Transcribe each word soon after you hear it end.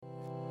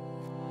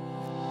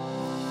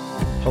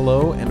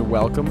Hello and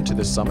welcome to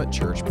the Summit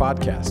Church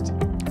podcast.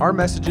 Our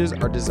messages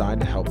are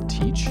designed to help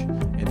teach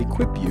and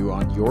equip you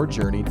on your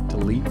journey to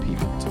lead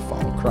people to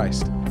follow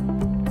Christ.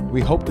 We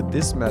hope that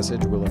this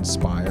message will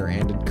inspire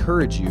and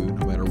encourage you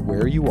no matter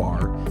where you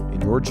are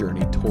in your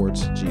journey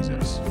towards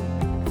Jesus.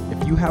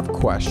 If you have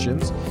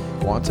questions,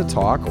 want to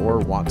talk, or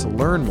want to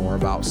learn more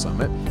about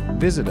Summit,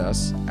 visit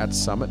us at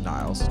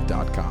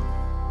summitniles.com.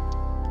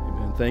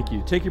 Amen. Thank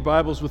you. Take your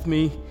Bibles with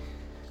me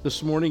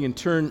this morning and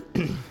turn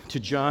to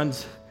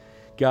John's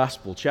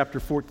Gospel, chapter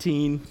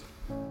 14,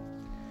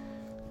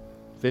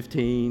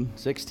 15,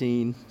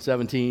 16,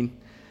 17.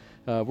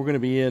 We're going to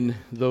be in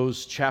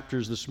those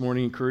chapters this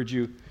morning. I encourage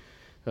you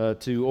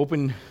to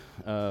open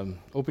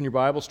your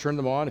Bibles, turn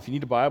them on. If you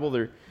need a Bible,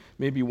 there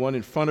may be one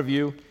in front of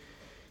you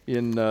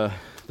in the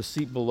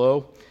seat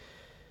below.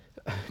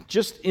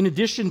 Just in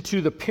addition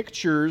to the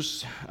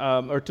pictures,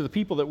 or to the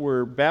people that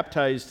were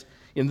baptized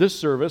in this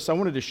service, I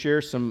wanted to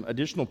share some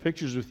additional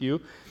pictures with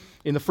you.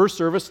 In the first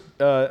service,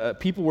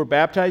 people were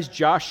baptized.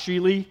 Josh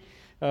Sheely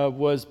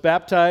was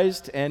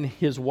baptized, and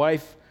his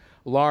wife,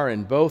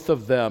 Lauren. Both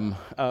of them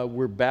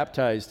were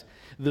baptized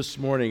this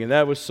morning, and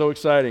that was so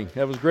exciting.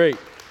 That was great.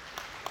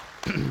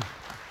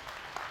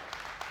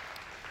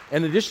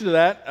 In addition to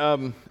that,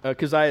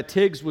 Keziah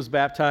Tiggs was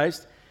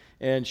baptized,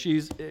 and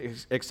she's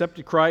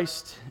accepted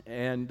Christ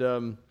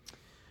and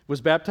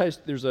was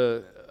baptized. There's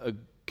a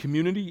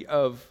community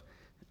of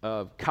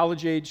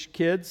college-age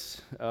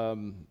kids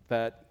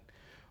that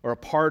are a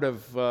part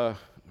of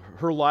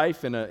her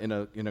life in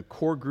a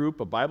core group,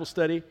 a Bible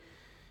study,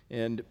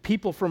 and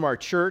people from our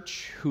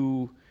church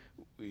who,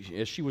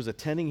 as she was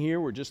attending here,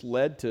 were just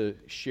led to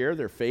share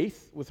their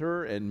faith with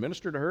her and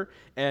minister to her,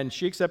 and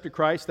she accepted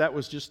Christ. That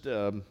was just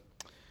an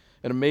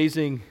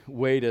amazing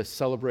way to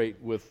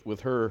celebrate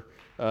with her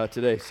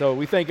today. So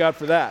we thank God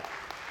for that.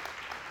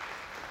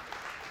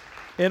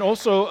 And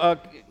also, a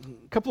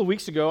couple of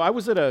weeks ago, I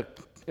was at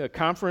a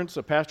conference,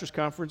 a pastor's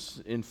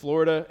conference in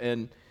Florida,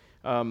 and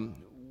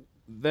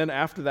then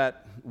after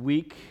that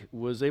week,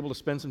 was able to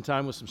spend some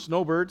time with some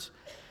snowbirds,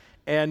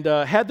 and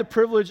had the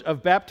privilege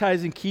of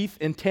baptizing Keith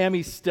and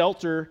Tammy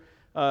Stelter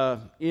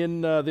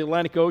in the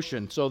Atlantic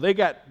Ocean. So they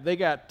got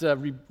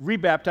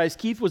rebaptized.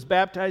 Keith was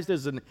baptized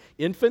as an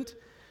infant,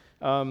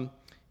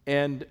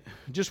 and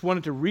just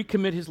wanted to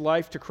recommit his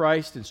life to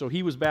Christ, and so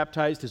he was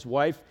baptized. His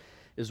wife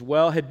as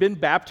well had been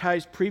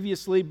baptized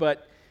previously,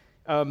 but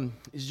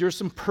there's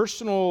some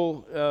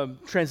personal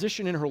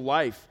transition in her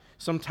life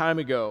some time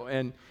ago,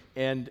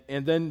 and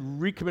then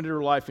recommitted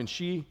her life, and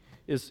she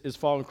is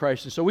following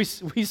Christ. And so we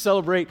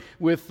celebrate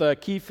with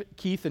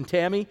Keith and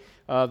Tammy.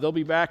 They'll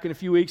be back in a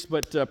few weeks,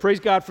 but praise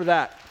God for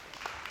that.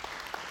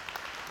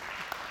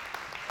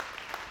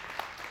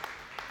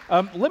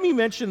 Let me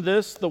mention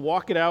this, the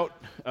Walk It Out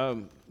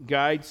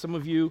guide. Some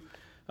of you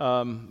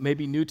may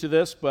be new to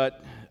this,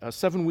 but a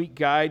 7-week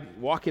guide,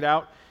 Walk It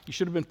Out. You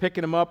should have been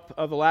picking them up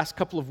the last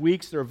couple of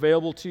weeks. They're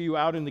available to you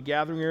out in the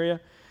gathering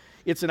area.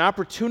 It's an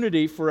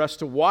opportunity for us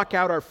to walk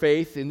out our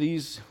faith. In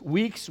these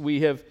weeks,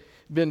 we have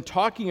been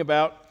talking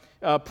about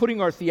putting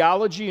our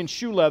theology in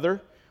shoe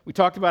leather. We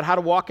talked about how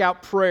to walk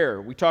out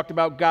prayer. We talked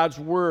about God's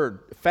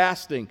Word,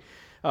 fasting,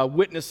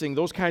 witnessing,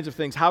 those kinds of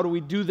things. How do we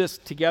do this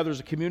together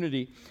as a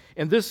community?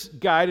 And this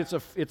guide,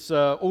 it's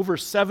over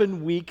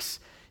 7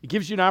 weeks. It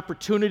gives you an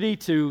opportunity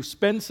to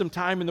spend some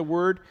time in the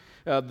Word.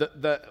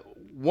 The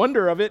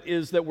wonder of it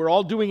is that we're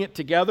all doing it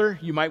together.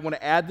 You might want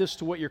to add this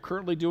to what you're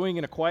currently doing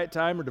in a quiet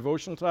time or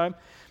devotional time.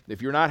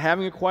 If you're not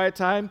having a quiet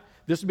time,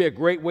 this would be a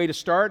great way to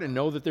start, and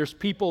know that there's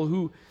people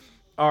who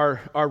are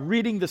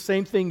reading the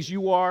same things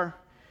you are.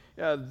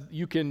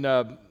 You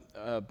can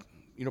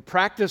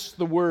practice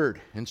the Word,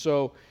 and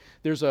so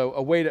there's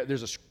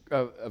there's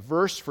a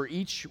verse for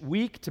each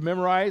week to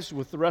memorize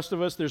with the rest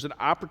of us. There's an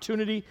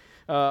opportunity,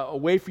 a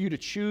way for you to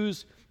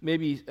choose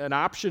maybe an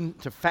option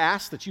to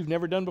fast that you've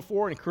never done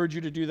before. I encourage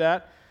you to do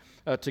that,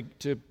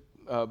 to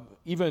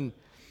even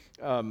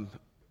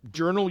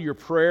journal your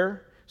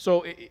prayer.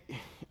 So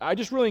I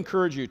just really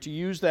encourage you to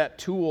use that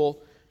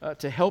tool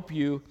to help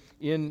you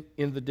in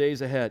the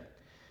days ahead.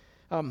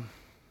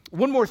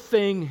 One more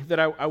thing that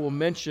I will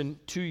mention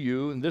to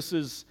you, and this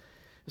is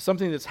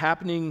something that's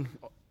happening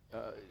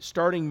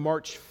starting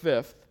March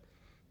 5th.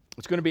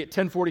 It's going to be at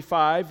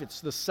 10:45.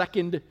 It's the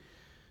second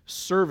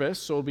service,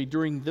 so it'll be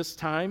during this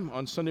time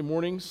on Sunday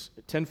mornings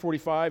at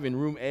 10:45 in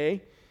room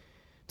A.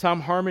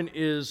 Tom Harmon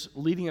is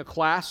leading a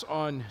class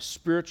on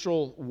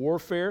spiritual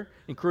warfare.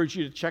 I encourage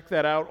you to check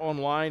that out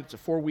online. It's a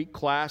 4-week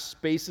class.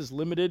 Space is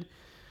limited.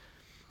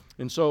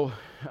 And so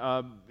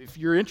if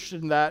you're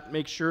interested in that,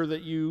 make sure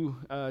that you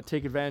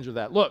take advantage of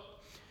that. Look,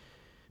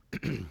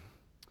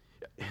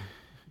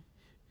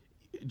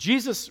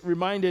 Jesus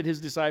reminded his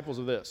disciples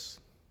of this.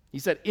 He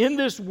said, in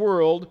this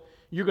world,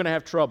 you're going to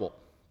have trouble.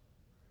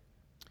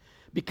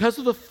 Because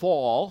of the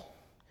fall,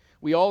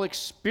 we all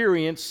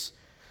experience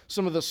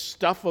some of the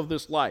stuff of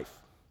this life.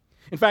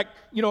 In fact,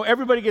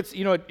 everybody gets,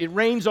 it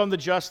rains on the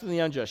just and the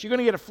unjust. You're going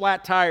to get a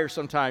flat tire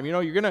sometime.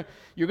 You're going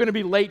to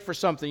be late for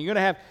something. You're going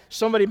to have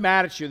somebody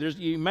mad at you.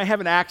 You might have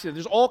an accident.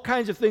 There's all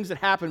kinds of things that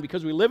happen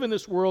because we live in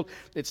this world.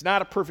 It's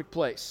not a perfect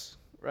place,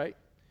 right?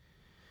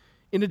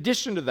 In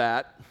addition to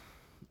that,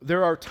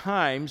 there are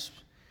times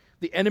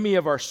the enemy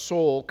of our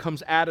soul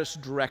comes at us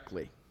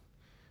directly.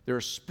 There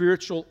are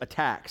spiritual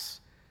attacks.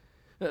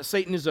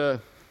 Satan is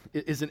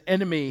an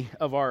enemy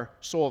of our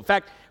soul. In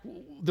fact,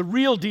 the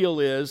real deal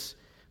is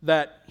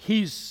that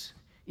he's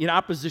in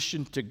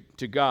opposition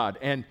to God.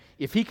 And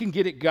if he can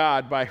get at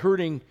God by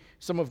hurting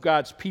some of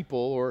God's people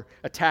or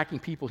attacking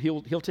people,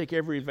 he'll take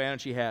every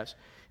advantage he has.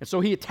 And so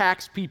he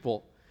attacks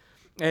people.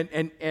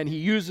 And he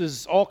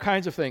uses all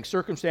kinds of things,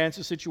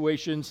 circumstances,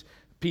 situations,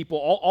 people,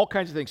 all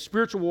kinds of things,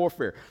 spiritual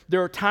warfare.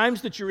 There are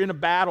times that you're in a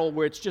battle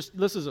where it's just,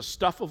 this is a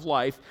stuff of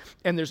life,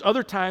 and there's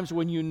other times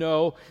when you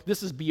know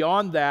this is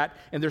beyond that,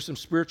 and there's some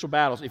spiritual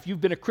battles. If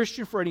you've been a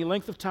Christian for any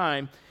length of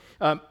time,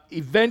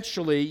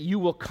 eventually you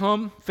will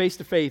come face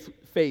to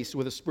face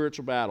with a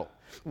spiritual battle.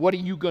 What are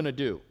you going to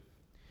do?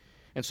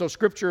 And so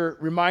Scripture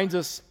reminds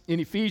us in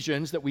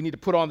Ephesians that we need to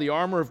put on the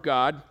armor of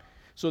God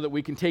so that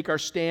we can take our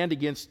stand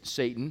against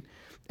Satan.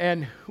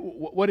 And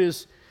what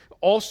is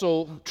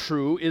also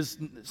true is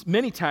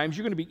many times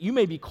you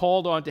may be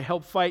called on to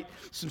help fight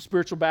some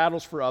spiritual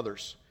battles for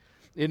others.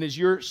 And is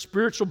your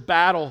spiritual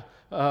battle,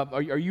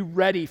 are you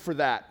ready for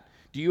that?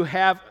 Do you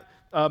have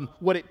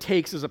what it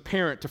takes as a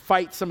parent to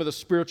fight some of the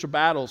spiritual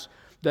battles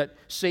that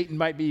Satan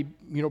might be,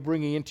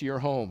 bringing into your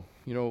home,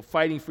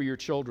 fighting for your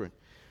children?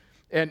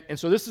 And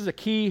so this is a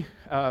key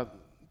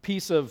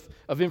piece of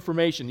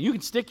information. You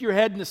can stick your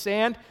head in the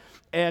sand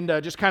and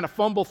just kind of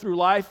fumble through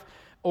life,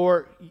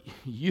 or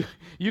you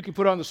can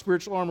put on the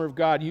spiritual armor of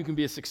God. You can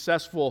be a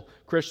successful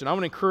Christian. I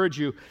want to encourage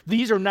you,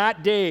 these are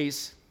not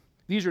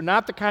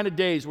the kind of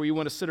days where you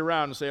want to sit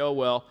around and say, oh,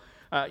 well,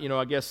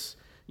 I guess,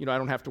 I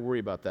don't have to worry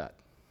about that,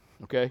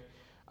 okay?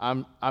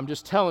 I'm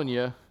just telling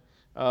you,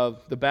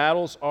 the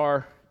battles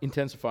are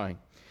intensifying.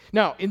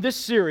 Now, in this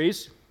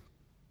series,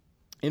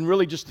 in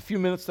really just the few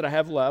minutes that I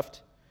have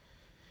left,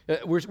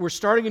 we're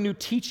starting a new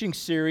teaching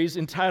series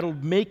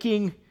entitled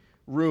Making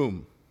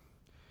Room.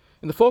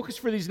 And the focus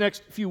for these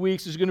next few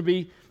weeks is going to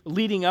be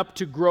leading up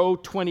to Grow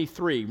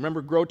 23.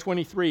 Remember Grow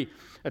 23,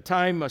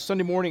 a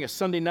Sunday morning, a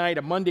Sunday night,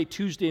 a Monday,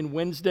 Tuesday, and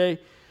Wednesday,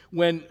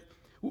 when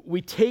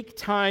we take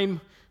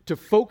time to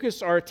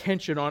focus our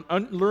attention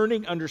on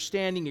learning,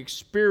 understanding,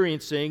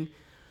 experiencing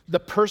the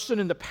person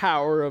and the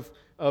power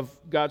of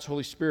God's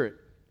Holy Spirit.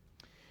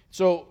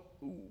 So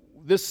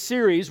this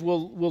series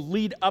will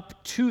lead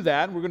up to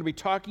that. We're going to be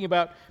talking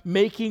about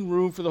making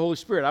room for the Holy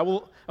Spirit. I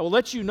will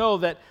let you know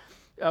that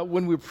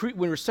when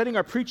we're setting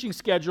our preaching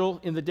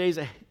schedule in the days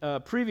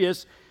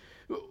previous,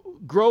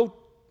 Grow,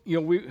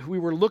 we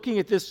were looking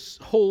at this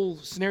whole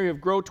scenario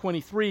of Grow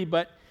 23,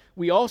 but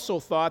we also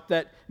thought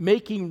that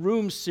Making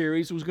Room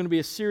series was going to be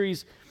a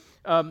series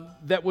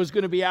that was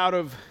going to be out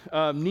of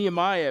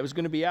Nehemiah. It was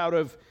going to be out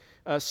of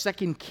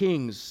 2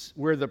 Kings,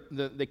 where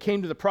they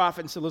came to the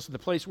prophet and said, listen, the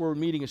place where we're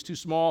meeting is too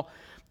small.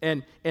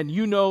 And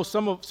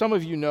some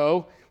of you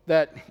know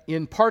that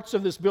in parts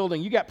of this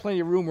building, you got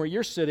plenty of room where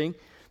you're sitting,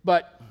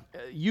 but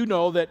you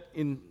know that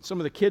in some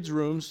of the kids'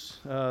 rooms,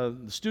 the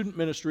student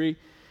ministry,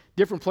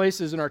 different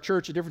places in our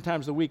church at different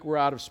times of the week, we're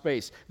out of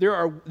space. There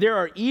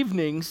are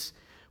evenings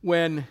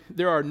when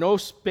there are no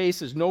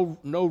spaces, no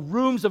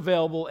rooms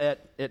available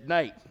at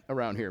night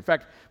around here. In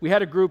fact, we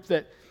had a group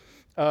that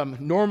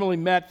normally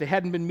met. They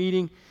hadn't been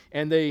meeting,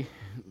 and they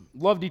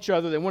loved each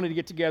other. They wanted to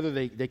get together.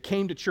 They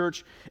came to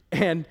church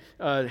and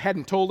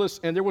hadn't told us,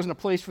 and there wasn't a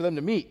place for them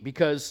to meet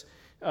because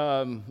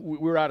we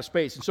were out of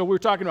space. And so we were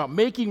talking about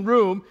making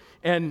room,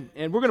 and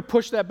we're going to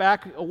push that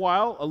back a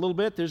little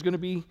bit. There's going to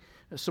be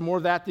some more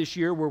of that this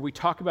year where we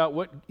talk about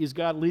what is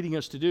God leading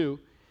us to do.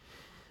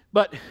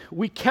 But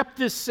we kept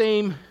this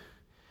same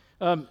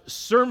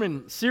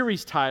sermon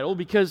series title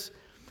because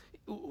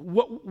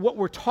what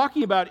we're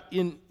talking about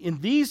in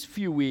these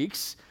few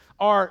weeks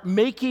are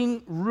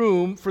making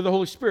room for the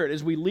Holy Spirit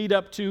as we lead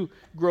up to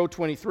Grow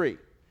 23.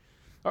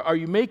 Are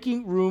you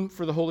making room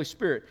for the Holy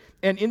Spirit?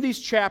 And in these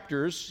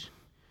chapters,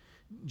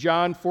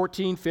 John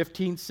 14,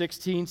 15,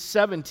 16,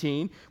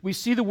 17, we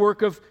see the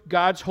work of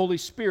God's Holy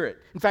Spirit.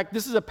 In fact,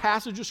 this is a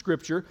passage of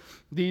Scripture.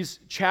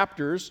 These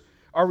chapters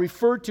are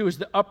referred to as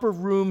the upper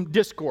room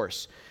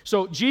discourse.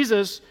 So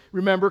Jesus,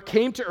 remember,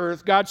 came to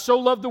earth. God so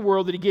loved the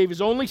world that he gave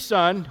his only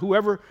son.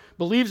 Whoever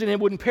believes in him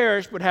wouldn't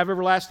perish but have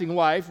everlasting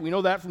life. We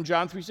know that from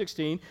John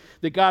 3:16,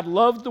 that God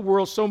loved the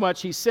world so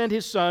much he sent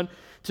his son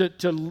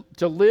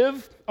to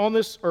live on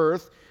this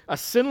earth, a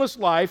sinless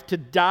life, to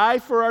die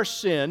for our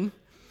sin.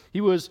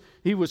 He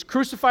was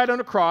crucified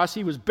on a cross.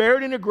 He was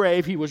buried in a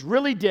grave. He was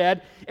really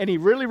dead, and he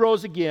really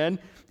rose again,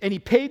 and he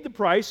paid the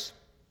price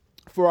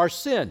for our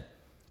sin.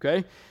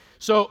 Okay?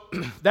 So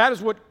that is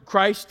what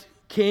Christ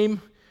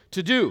came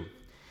to do.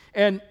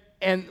 And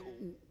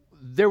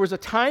there was a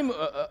time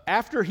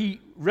after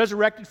he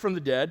resurrected from the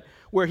dead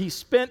where he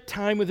spent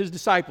time with his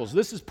disciples.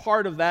 This is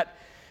part of that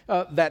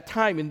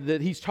time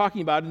that he's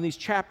talking about in these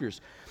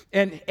chapters.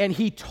 And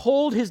he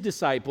told his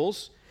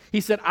disciples, he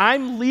said,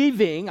 I'm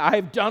leaving. I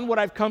have done what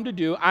I've come to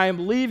do. I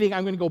am leaving.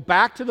 I'm going to go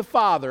back to the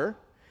Father.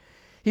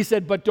 He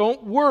said, but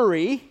don't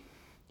worry.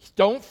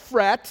 Don't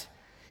fret.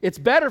 It's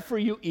better for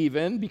you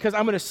even because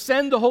I'm going to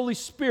send the Holy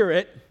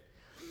Spirit.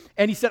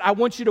 And he said, I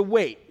want you to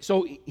wait.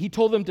 So he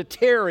told them to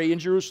tarry in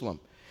Jerusalem.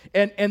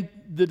 And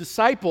the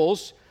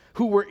disciples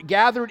who were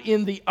gathered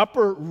in the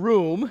upper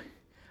room,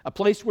 a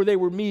place where they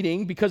were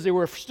meeting because they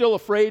were still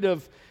afraid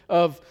of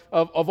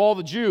all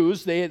the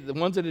Jews, the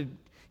ones that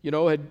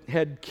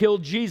had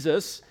killed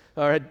Jesus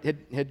or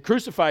had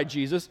crucified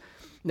Jesus.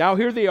 Now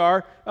here they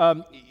are,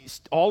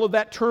 all of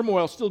that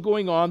turmoil still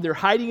going on. They're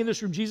hiding in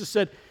this room. Jesus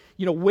said,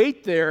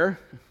 wait there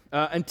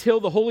until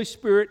the Holy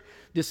Spirit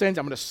descends.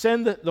 I'm going to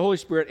send the Holy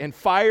Spirit, and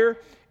fire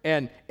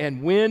and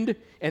wind,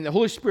 and the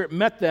Holy Spirit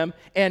met them,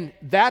 and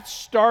that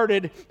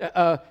started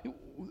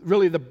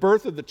really the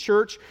birth of the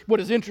church. What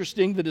is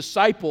interesting, the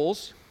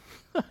disciples,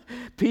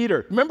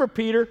 Peter, remember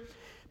Peter?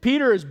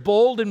 Peter is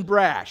bold and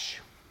brash.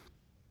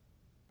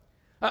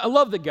 I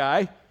love the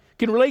guy.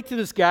 Can relate to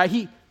this guy.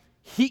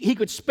 He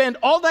could spend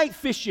all night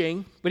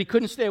fishing, but he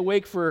couldn't stay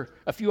awake for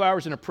a few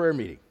hours in a prayer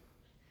meeting.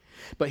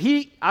 But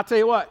I'll tell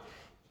you what,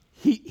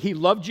 he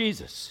loved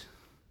Jesus.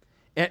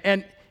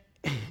 And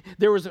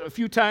there was a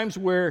few times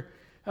where,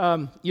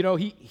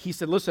 he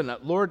said, listen,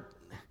 Lord,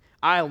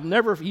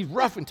 he's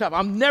rough and tough.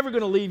 I'm never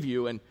going to leave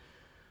you. And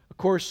of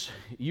course,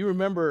 you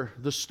remember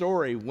the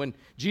story when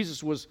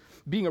Jesus was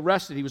being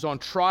arrested. He was on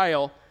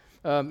trial,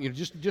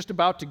 just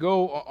about to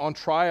go on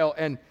trial.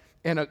 And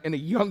a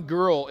young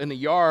girl in the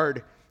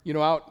yard,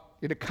 out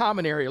in a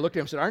common area, looked at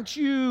him and said, aren't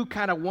you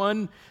kind of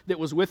one that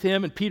was with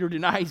him? And Peter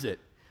denies it.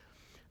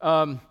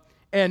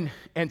 And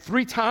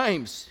 3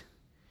 times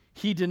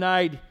he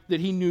denied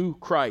that he knew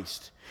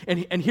Christ.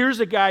 And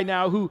here's a guy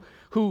now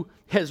who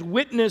has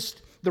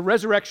witnessed the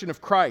resurrection of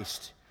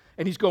Christ.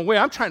 And he's going, wait,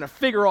 I'm trying to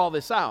figure all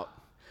this out.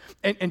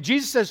 And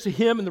Jesus says to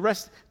him and the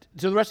rest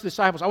of the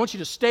disciples, I want you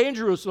to stay in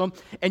Jerusalem,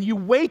 and you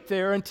wait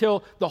there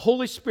until the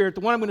Holy Spirit,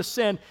 the one I'm going to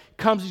send,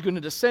 comes. He's going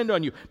to descend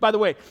on you. By the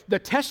way, the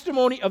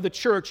testimony of the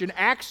church in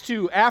Acts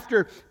 2,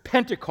 after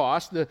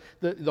Pentecost,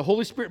 the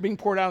Holy Spirit being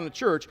poured out on the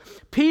church,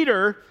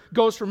 Peter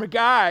goes from a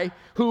guy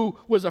who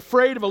was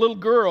afraid of a little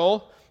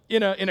girl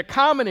in a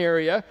common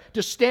area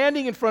to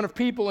standing in front of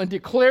people and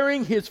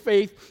declaring his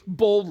faith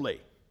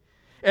boldly.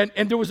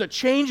 And there was a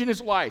change in his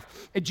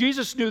life. And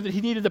Jesus knew that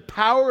he needed the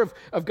power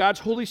of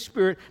God's Holy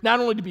Spirit, not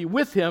only to be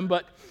with him,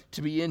 but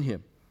to be in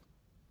him.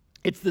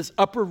 It's this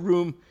upper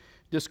room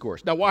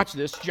discourse. Now watch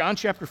this, John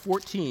chapter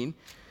 14,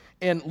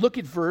 and look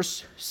at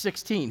verse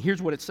 16.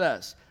 Here's what it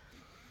says.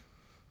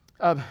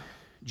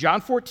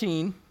 John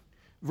 14,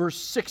 verse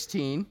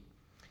 16,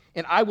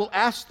 and I will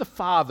ask the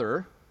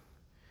Father,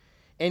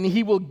 and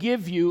he will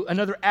give you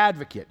another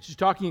advocate. She's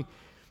talking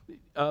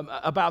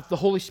about the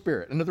Holy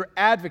Spirit, another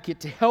advocate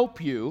to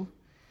help you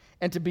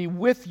and to be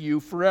with you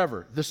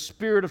forever, the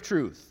Spirit of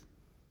truth.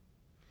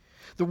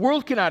 The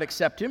world cannot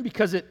accept him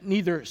because it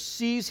neither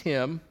sees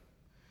him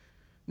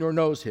nor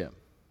knows him.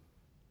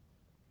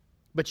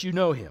 But you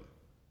know him,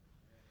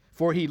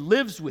 for he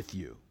lives with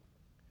you,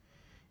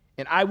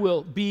 and I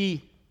will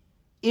be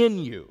in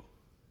you.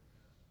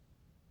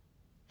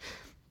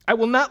 I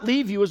will not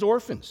leave you as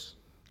orphans.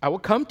 I will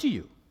come to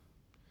you.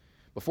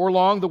 Before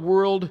long, the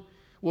world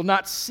will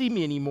not see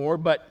me anymore,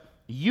 but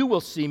you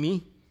will see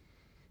me.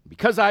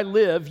 Because I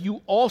live,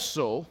 you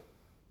also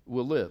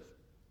will live.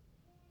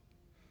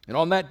 And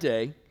on that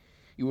day,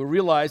 you will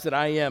realize that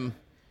I am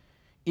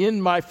in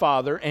my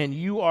Father, and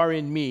you are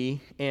in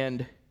me,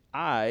 and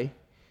I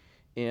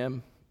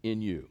am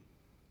in you.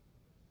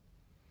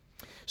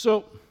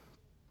 So,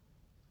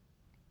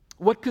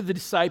 what could the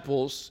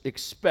disciples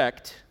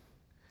expect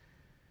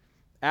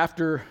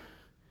after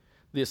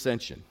the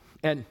ascension?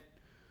 And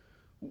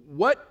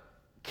what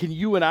can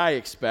you and I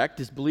expect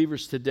as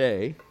believers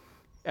today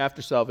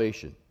after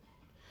salvation?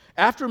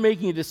 After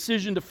making a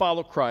decision to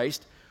follow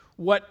Christ,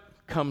 what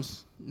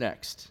comes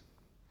next?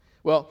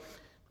 Well,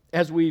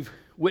 as we've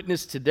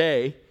witnessed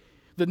today,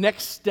 the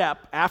next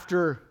step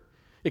after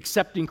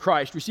accepting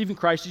Christ, receiving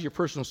Christ as your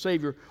personal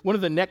Savior, one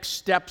of the next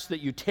steps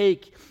that you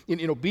take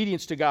in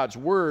obedience to God's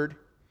Word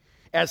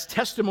as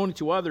testimony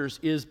to others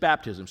is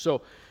baptism.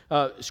 So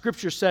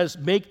Scripture says,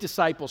 make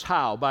disciples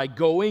how? By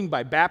going,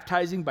 by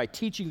baptizing, by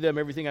teaching them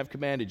everything I've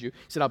commanded you. He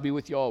said, I'll be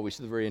with you always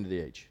to the very end of the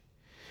age.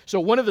 So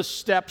one of the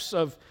steps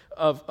of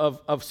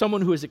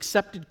someone who has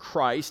accepted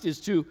Christ is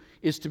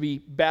to be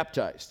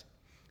baptized.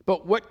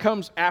 But what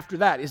comes after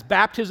that? Is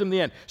baptism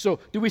the end? So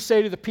do we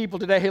say to the people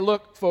today, hey,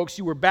 look, folks,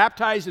 you were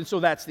baptized, and so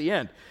that's the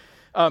end?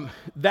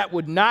 That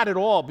would not at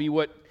all be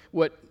what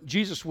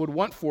Jesus would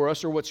want for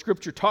us or what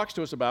Scripture talks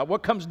to us about.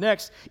 What comes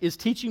next is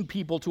teaching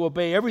people to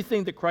obey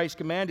everything that Christ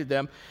commanded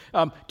them,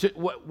 to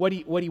what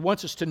he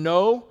wants us to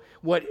know,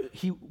 what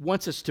he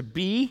wants us to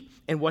be,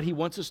 and what he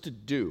wants us to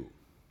do.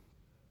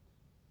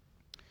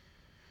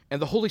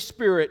 And the Holy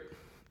Spirit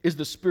is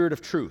the Spirit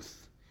of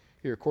truth,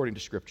 here according to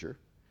Scripture.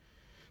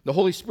 The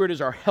Holy Spirit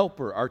is our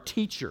helper, our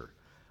teacher,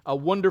 a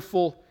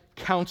wonderful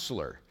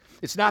counselor.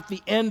 It's not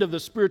the end of the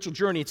spiritual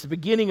journey. It's the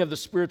beginning of the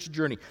spiritual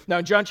journey. Now,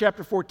 in John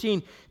chapter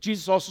 14,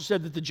 Jesus also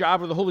said that the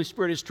job of the Holy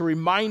Spirit is to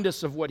remind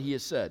us of what he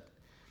has said.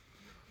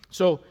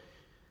 So,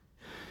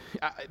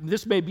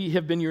 this may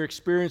have been your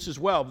experience as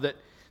well, that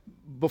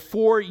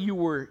before you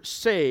were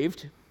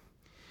saved,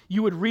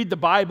 you would read the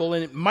Bible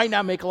and it might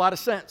not make a lot of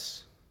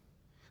sense.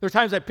 There are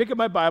times I pick up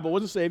my Bible,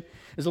 wasn't saved,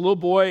 as a little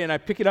boy, and I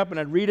pick it up and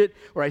I'd read it,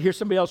 or I'd hear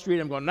somebody else read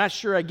it, I'm going, not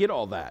sure I get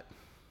all that.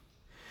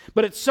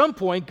 But at some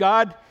point,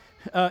 God,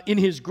 in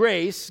his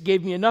grace,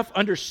 gave me enough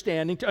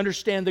understanding to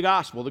understand the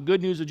gospel, the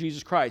good news of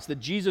Jesus Christ,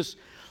 that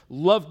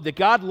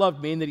God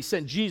loved me and that he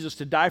sent Jesus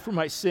to die for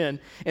my sin.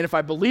 And if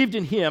I believed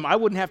in him, I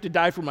wouldn't have to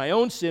die for my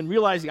own sin,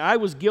 realizing I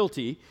was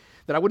guilty,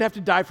 that I wouldn't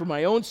have to die for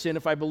my own sin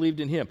if I believed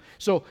in him.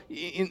 So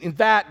in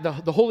that,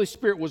 the Holy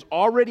Spirit was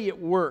already at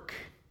work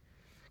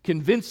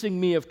convincing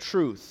me of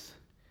truth.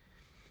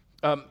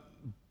 But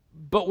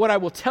what I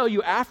will tell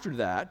you after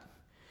that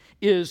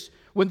is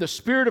when the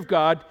Spirit of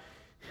God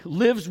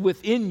lives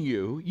within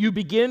you, you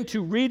begin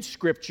to read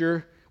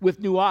Scripture with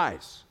new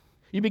eyes.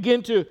 You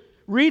begin to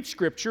read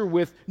Scripture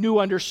with new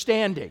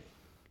understanding.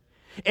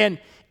 And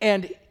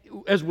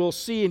as we'll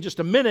see in just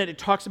a minute, it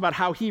talks about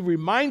how he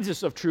reminds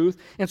us of truth.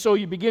 And so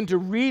you begin to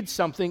read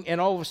something, and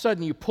all of a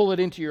sudden you pull it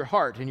into your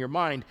heart and your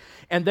mind.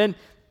 And then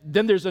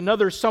there's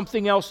another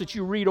something else that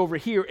you read over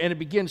here, and it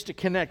begins to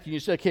connect. And you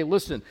say, okay,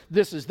 listen,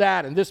 this is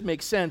that, and this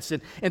makes sense.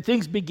 And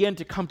things begin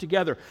to come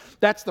together.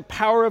 That's the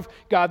power of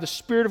God, the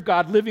Spirit of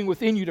God living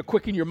within you to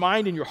quicken your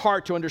mind and your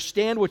heart to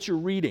understand what you're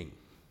reading.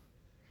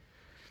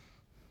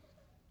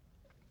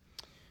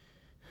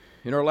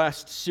 In our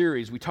last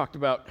series, we talked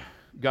about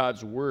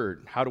God's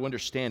Word, how to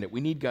understand it. We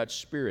need God's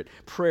Spirit.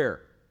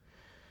 Prayer.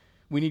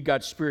 We need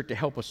God's Spirit to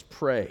help us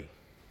pray.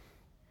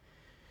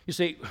 You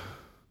say,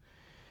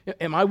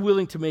 am I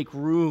willing to make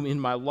room in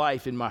my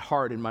life, in my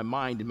heart, in my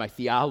mind, in my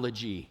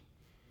theology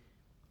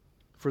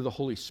for the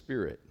Holy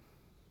Spirit?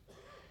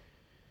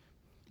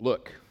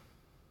 Look,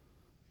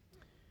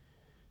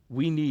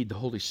 we need the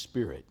Holy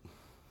Spirit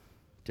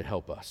to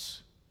help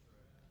us.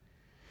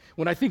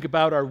 When I think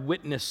about our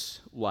witness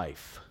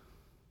life,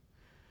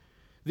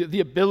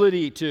 the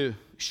ability to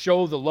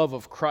show the love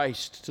of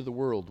Christ to the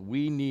world,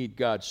 we need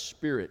God's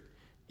Spirit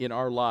in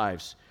our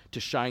lives to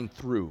shine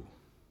through.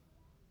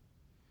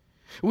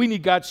 We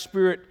need God's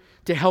Spirit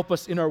to help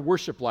us in our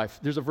worship life.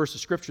 There's a verse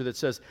of Scripture that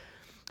says,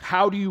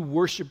 how do you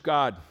worship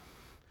God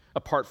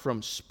apart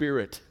from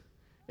spirit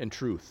and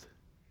truth?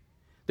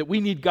 That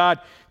we need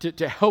God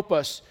to help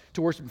us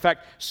to worship. In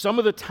fact,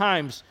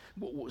 sometimes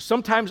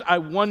I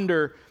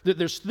wonder that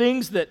there's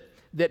things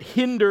that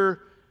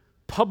hinder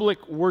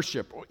public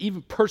worship or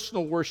even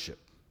personal worship.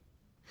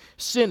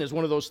 Sin is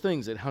one of those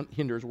things that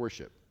hinders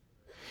worship.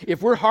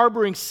 If we're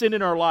harboring sin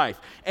in our life,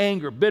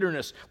 anger,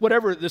 bitterness,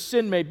 whatever the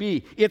sin may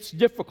be, it's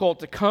difficult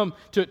to come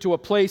to a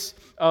place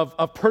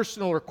of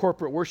personal or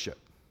corporate worship.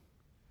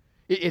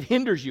 It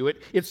hinders you.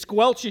 It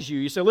squelches you.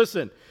 You say,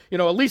 listen,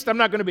 at least I'm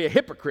not going to be a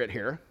hypocrite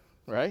here,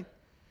 right?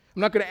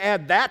 I'm not going to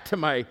add that to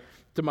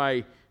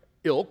my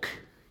ilk,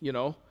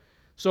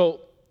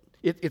 So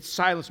it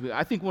silences me.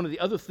 I think one of the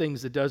other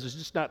things it does is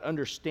just not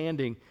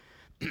understanding,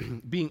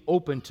 being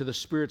open to the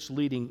Spirit's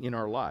leading in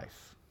our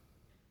life.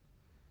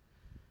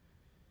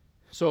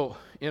 So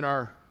in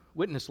our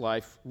witness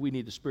life, we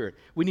need the Spirit.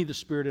 We need the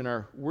Spirit in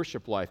our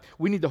worship life.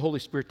 We need the Holy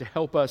Spirit to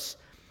help us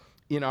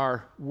in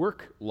our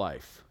work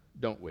life,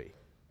 don't we?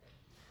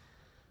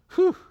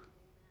 Whew.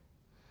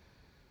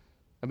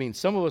 I mean,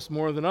 some of us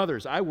more than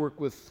others. I work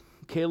with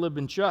Caleb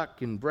and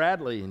Chuck and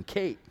Bradley and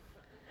Kate.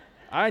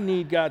 I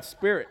need God's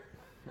Spirit,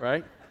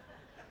 right?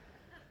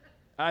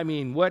 I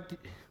mean, what,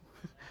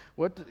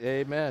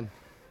 amen.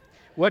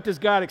 What does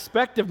God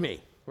expect of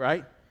me,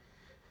 right?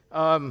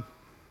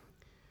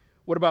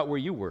 What about where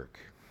you work?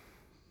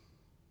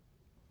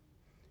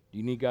 Do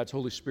you need God's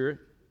Holy Spirit?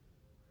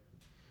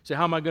 Say,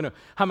 how am I going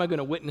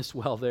to witness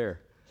well there?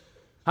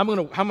 How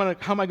am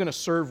I going to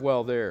serve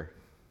well there?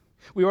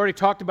 We already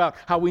talked about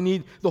how we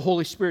need the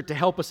Holy Spirit to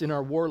help us in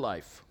our war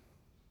life.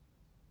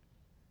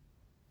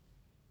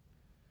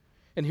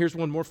 And here's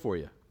one more for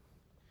you.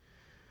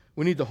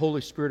 We need the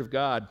Holy Spirit of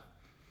God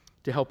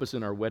to help us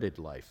in our wedded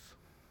life.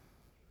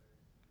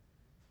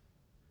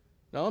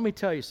 Now, let me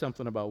tell you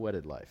something about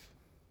wedded life.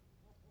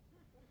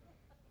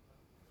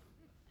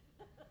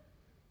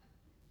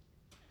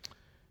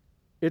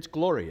 It's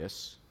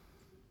glorious.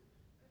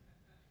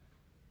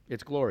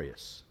 It's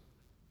glorious.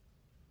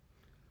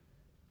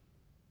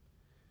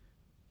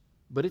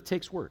 But it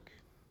takes work.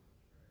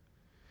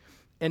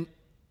 And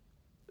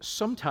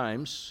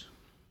sometimes,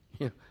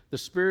 the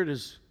spirit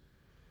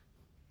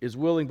is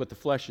willing, but the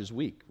flesh is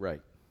weak, right?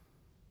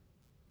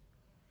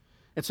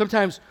 And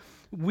sometimes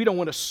we don't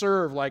want to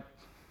serve like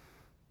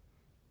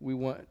we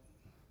want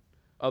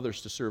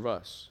others to serve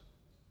us.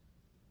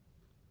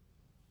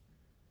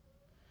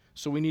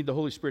 So we need the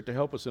Holy Spirit to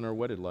help us in our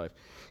wedded life.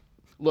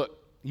 Look,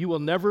 you will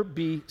never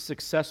be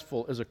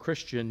successful as a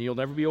Christian. You'll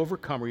never be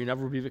overcomer. You'll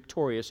never be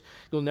victorious.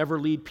 You'll never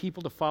lead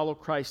people to follow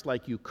Christ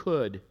like you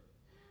could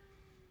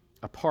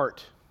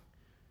apart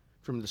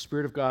from the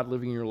Spirit of God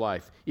living in your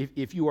life.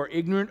 If you are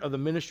ignorant of the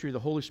ministry of the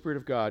Holy Spirit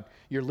of God,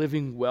 you're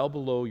living well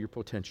below your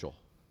potential.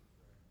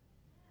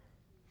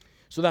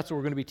 So that's what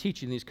we're going to be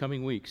teaching these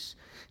coming weeks.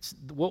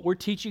 What we're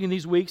teaching in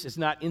these weeks is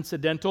not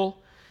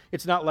incidental.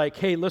 It's not like,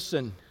 hey,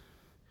 listen,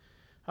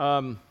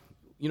 I've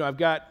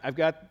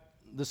got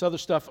this other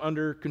stuff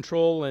under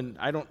control and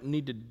I don't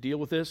need to deal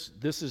with this.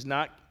 This is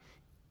not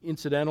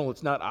incidental.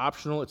 It's not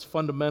optional. It's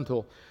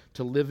fundamental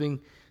to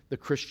living the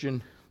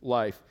Christian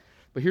life.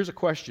 But here's a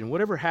question.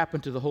 Whatever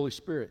happened to the Holy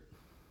Spirit?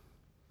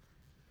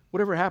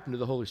 Whatever happened to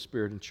the Holy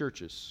Spirit in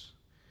churches?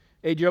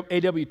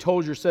 A.W.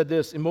 Tozer said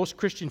this, in most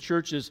Christian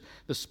churches,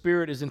 the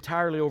Spirit is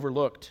entirely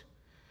overlooked.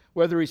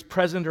 Whether he's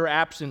present or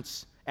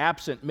absent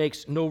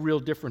makes no real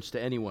difference to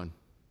anyone.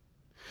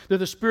 That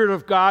the Spirit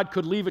of God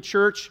could leave a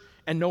church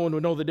and no one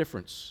would know the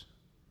difference.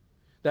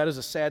 That is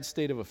a sad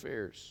state of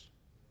affairs.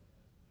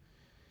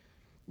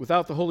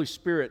 Without the Holy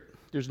Spirit,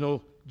 there's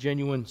no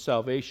genuine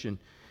salvation.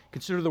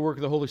 Consider the work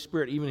of the Holy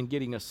Spirit even in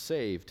getting us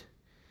saved.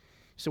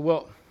 So,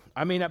 well,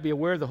 I may not be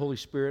aware of the Holy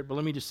Spirit, but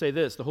let me just say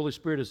this. The Holy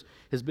Spirit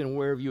has been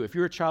aware of you. If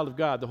you're a child of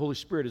God, the Holy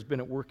Spirit has been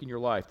at work in your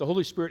life. The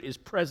Holy Spirit is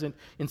present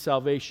in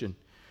salvation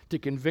to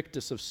convict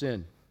us of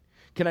sin.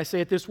 Can I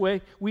say it this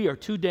way? We are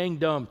too dang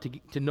dumb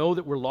to know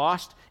that we're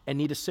lost and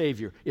need a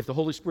Savior if the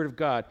Holy Spirit of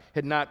God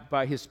had not,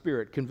 by His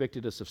Spirit,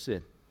 convicted us of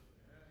sin.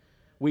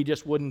 We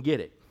just wouldn't get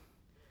it.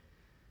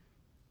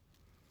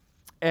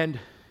 And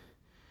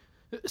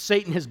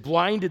Satan has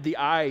blinded the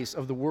eyes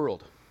of the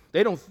world.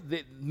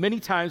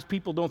 Many times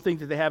people don't think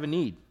that they have a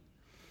need.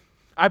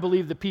 I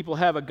believe that people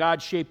have a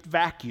God-shaped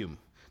vacuum.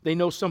 They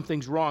know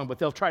something's wrong, but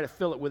they'll try to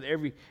fill it with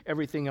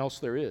everything else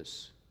there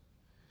is.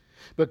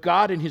 But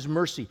God in His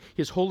mercy,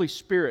 His Holy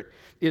Spirit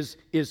is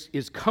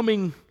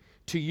coming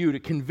to you to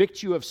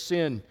convict you of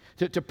sin,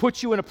 to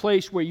put you in a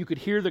place where you could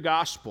hear the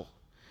gospel.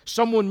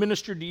 Someone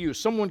ministered to you.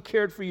 Someone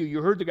cared for you.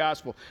 You heard the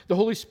gospel. The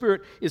Holy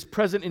Spirit is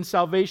present in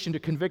salvation to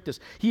convict us.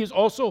 He is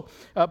also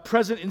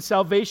present in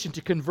salvation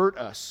to convert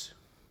us.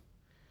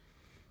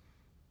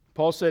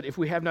 Paul said, if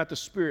we have not the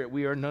Spirit,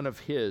 we are none of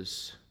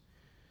His.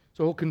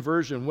 So whole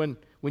conversion,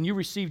 when you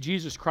receive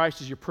Jesus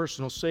Christ as your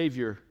personal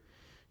Savior,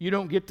 you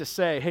don't get to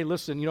say, hey,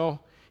 listen,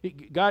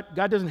 God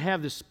doesn't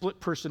have this split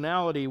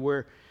personality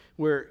where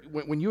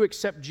when you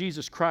accept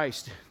Jesus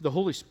Christ, the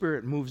Holy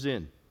Spirit moves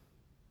in.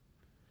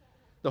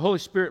 The Holy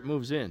Spirit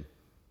moves in.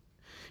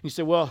 You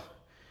say, well,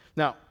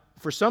 now,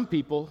 for some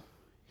people,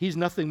 He's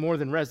nothing more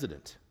than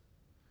resident.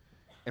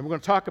 And we're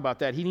going to talk about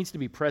that. He needs to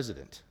be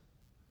president,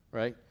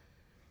 right?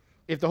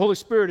 If the Holy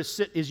Spirit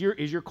is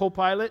your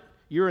co-pilot,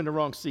 you're in the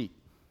wrong seat,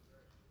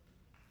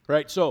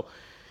 right? So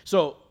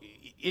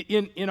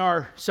in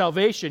our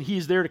salvation,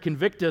 He's there to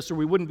convict us or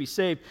we wouldn't be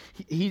saved.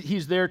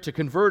 He's there to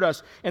convert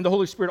us. And the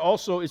Holy Spirit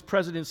also is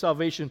present in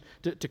salvation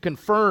to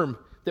confirm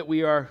that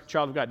we are a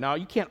child of God. Now,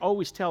 you can't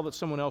always tell that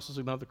someone else is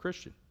another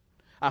Christian.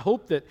 I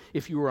hope that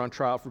if you were on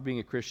trial for being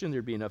a Christian,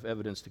 there'd be enough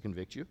evidence to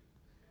convict you.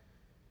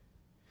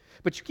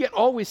 But you can't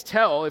always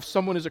tell if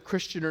someone is a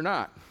Christian or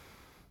not.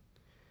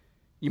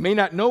 You may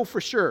not know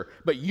for sure,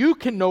 but you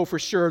can know for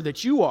sure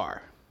that you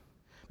are.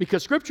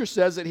 Because Scripture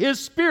says that His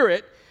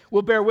Spirit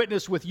will bear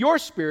witness with your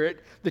spirit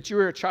that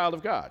you're a child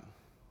of God.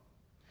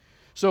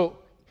 So,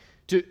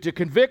 to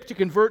convict, to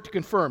convert, to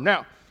confirm.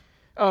 Now,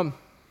 I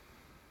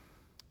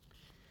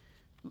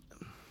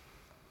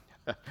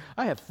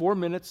have 4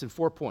 minutes and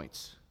 4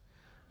 points.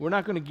 We're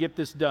not going to get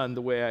this done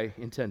the way I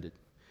intended.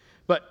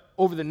 But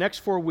over the next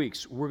 4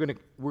 weeks, we're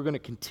going to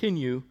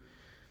continue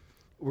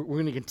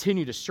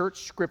to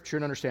search Scripture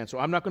and understand. So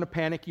I'm not going to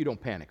panic. You don't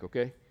panic,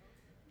 okay?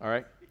 All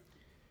right?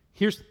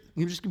 You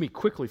just give me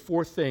quickly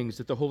 4 things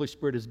that the Holy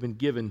Spirit has been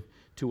given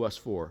to us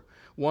for.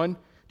 1,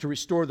 to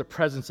restore the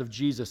presence of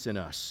Jesus in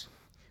us.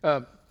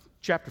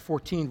 Chapter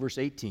 14, verse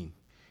 18.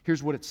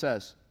 Here's what it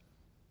says.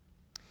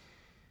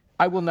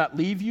 I will not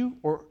leave you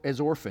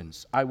as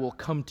orphans. I will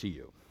come to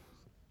you.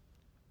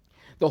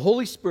 The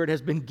Holy Spirit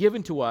has been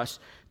given to us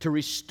to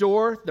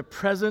restore the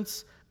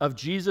presence of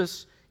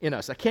Jesus in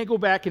us. I can't go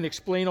back and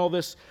explain all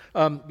this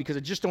because I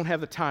just don't have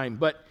the time.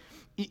 But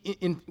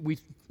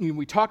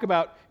we talk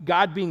about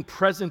God being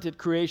present at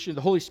creation,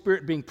 the Holy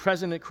Spirit being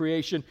present at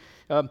creation.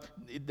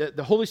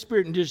 The Holy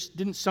Spirit just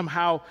didn't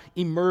somehow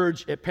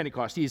emerge at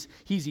Pentecost.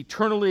 He's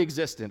eternally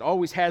existent,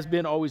 always has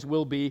been, always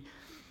will be.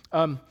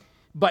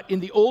 But in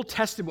the Old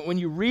Testament, when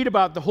you read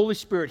about the Holy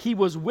Spirit, He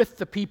was with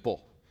the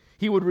people.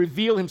 He would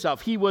reveal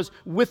Himself. He was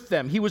with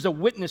them. He was a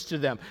witness to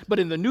them. But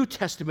in the New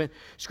Testament,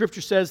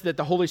 Scripture says that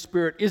the Holy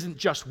Spirit isn't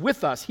just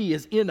with us, He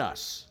is in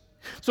us.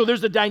 So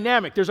there's a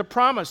dynamic. There's a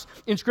promise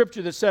in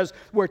Scripture that says,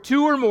 where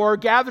 2 or more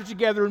gather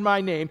together in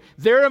my name,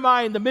 there am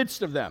I in the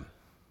midst of them.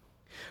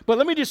 But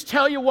let me just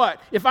tell you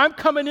what, if I'm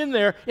coming in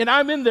there and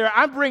I'm in there,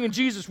 I'm bringing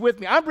Jesus with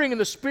me. I'm bringing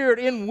the Spirit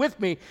in with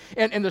me.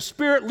 And the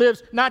Spirit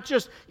lives not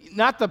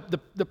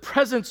the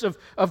presence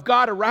of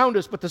God around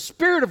us, but the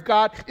Spirit of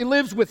God, it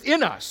lives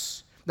within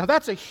us. Now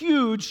that's a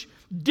huge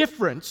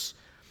difference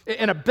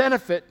and a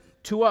benefit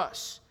to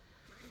us.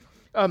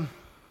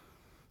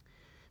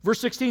 Verse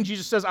 16,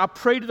 Jesus says, I'll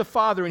pray to the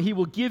Father and He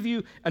will give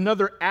you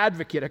another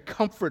advocate, a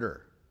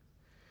comforter.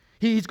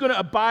 He's going to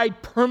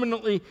abide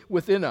permanently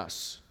within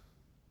us.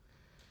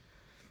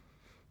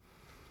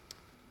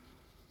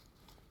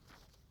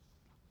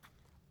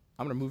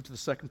 I'm going to move to the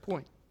second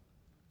point.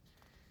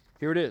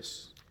 Here it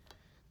is.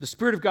 The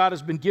Spirit of God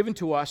has been given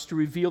to us to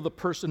reveal the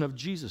person of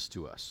Jesus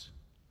to us.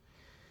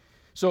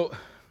 So,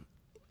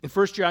 in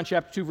 1 John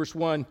chapter 2, verse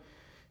 1,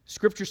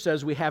 Scripture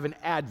says we have an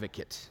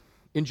advocate.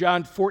 In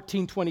John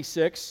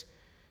 14:26,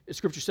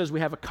 Scripture says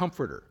we have a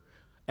comforter.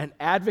 An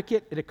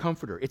advocate and a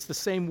comforter. It's the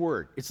same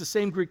word. It's the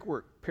same Greek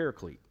word,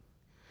 paraclete.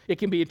 It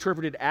can be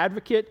interpreted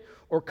advocate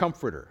or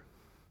comforter.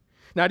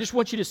 Now, I just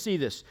want you to see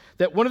this,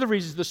 that one of the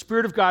reasons the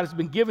Spirit of God has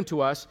been given to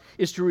us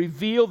is to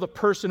reveal the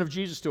person of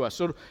Jesus to us.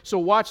 So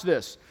watch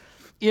this.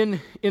 In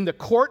the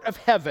court of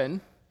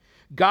heaven,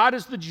 God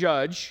is the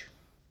judge,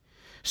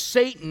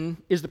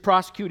 Satan is the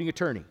prosecuting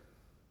attorney.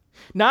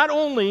 Not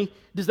only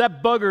does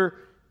that bugger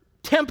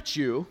tempt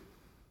you,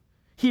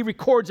 he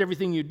records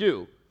everything you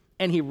do,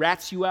 and he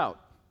rats you out.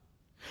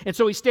 And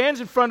so he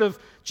stands in front of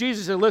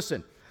Jesus and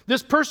listen,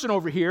 this person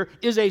over here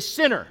is a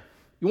sinner.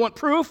 You want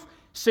proof?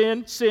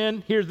 Sin,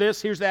 here's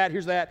this, here's that,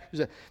 here's that.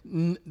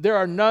 There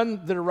are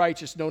none that are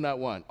righteous, no, not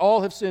one.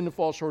 All have sinned and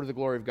fall short of the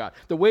glory of God.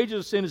 The wages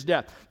of sin is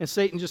death. And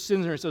Satan just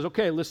sits there and says,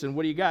 okay, listen,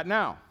 what do you got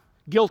now?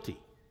 Guilty.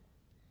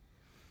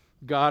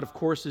 God, of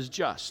course, is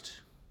just.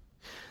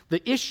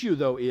 The issue,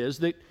 though, is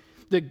that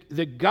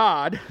the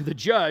God, the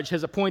judge,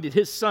 has appointed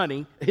his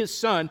son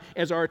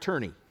as our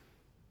attorney.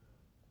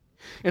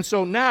 And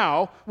so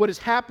now what is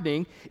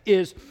happening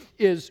is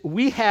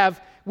we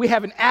have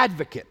an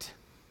advocate.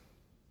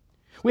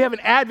 We have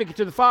an advocate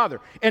to the Father.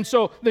 And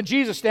so then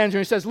Jesus stands there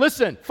and says,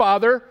 listen,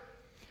 Father,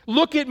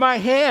 look at my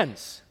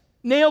hands,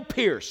 nail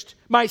pierced,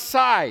 my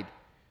side,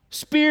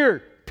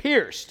 spear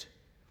pierced.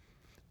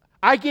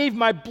 I gave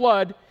my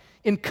blood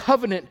in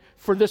covenant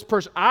for this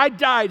person. I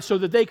died so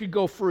that they could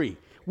go free.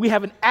 We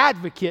have an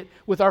advocate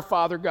with our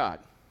Father God.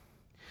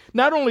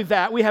 Not only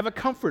that, we have a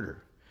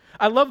comforter.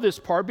 I love this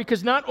part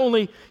because not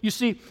only, you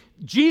see,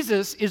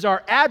 Jesus is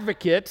our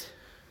advocate.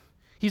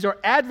 He's our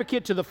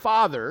advocate to the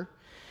Father.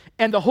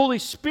 And the Holy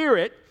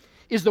Spirit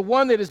is the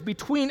one that is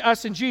between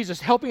us and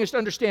Jesus, helping us to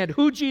understand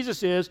who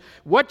Jesus is,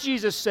 what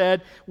Jesus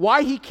said,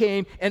 why he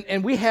came,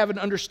 and we have an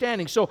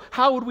understanding. So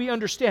how would we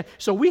understand?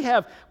 So we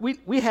have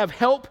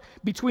help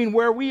between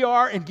where we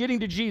are and getting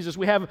to Jesus.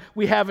 We have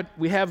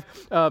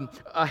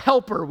a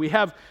helper. We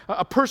have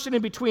a person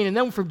in between. And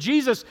then from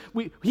Jesus,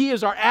 he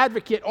is our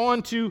advocate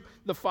on to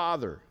the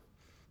Father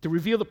to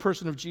reveal the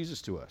person of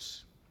Jesus to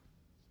us.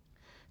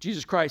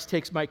 Jesus Christ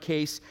takes my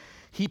case.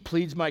 He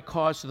pleads my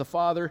cause to the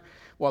Father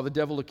while the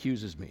devil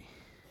accuses me.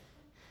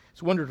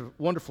 It's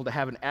wonderful to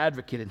have an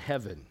advocate in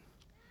heaven.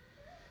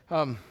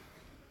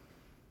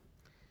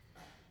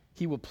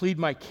 He will plead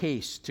my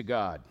case to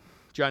God.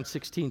 John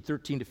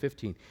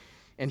 16:13-15.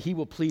 And he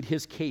will plead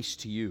his case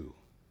to you.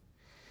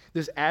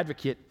 This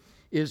advocate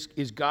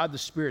is God the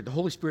Spirit. The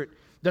Holy Spirit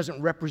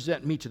doesn't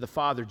represent me to the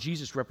Father.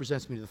 Jesus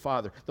represents me to the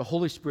Father. The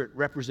Holy Spirit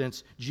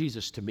represents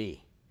Jesus to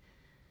me.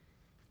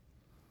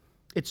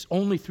 It's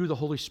only through the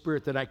Holy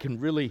Spirit that I can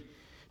really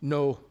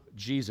know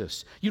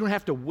Jesus. You don't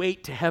have to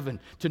wait to heaven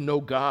to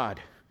know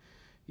God.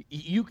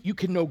 You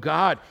can know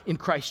God in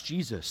Christ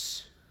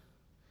Jesus.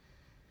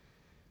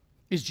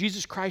 Is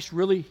Jesus Christ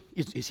really,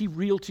 is he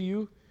real to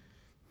you?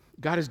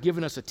 God has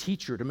given us a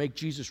teacher to make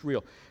Jesus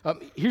real.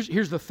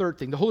 Here's the third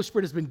thing. The Holy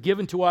Spirit has been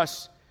given to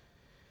us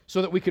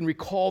so that we can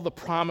recall the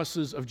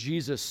promises of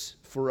Jesus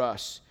for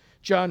us.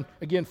 John,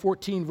 again,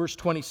 14, verse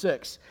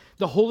 26.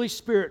 The Holy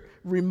Spirit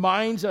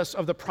reminds us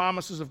of the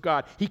promises of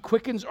God. He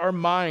quickens our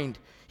mind.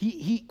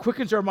 He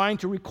quickens our mind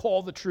to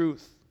recall the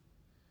truth.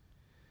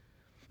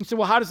 You say,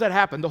 well, how does that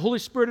happen? The Holy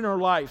Spirit in our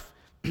life,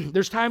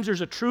 there's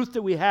a truth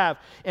that we have,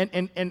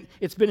 and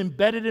it's been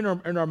embedded in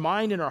our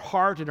mind, in our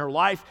heart, in our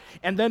life,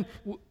 and then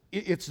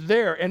it's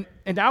there.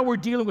 And now we're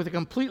dealing with a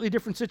completely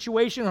different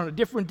situation on a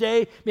different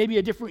day, maybe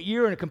a different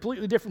year, and a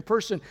completely different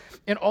person.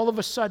 And all of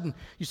a sudden,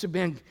 you say,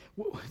 man,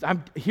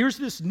 here's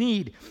this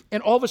need.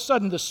 And all of a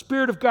sudden, the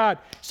Spirit of God,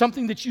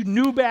 something that you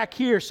knew back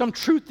here, some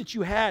truth that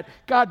you had,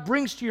 God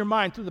brings to your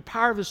mind through the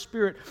power of the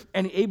Spirit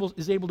and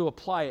is able to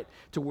apply it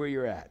to where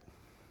you're at.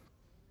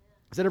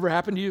 Has that ever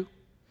happened to you?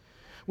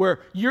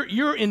 Where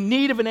you're in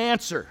need of an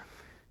answer.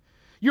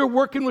 You're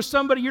working with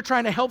somebody, you're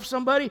trying to help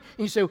somebody, and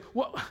you say,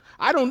 well,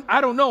 I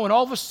don't know. And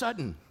all of a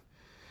sudden,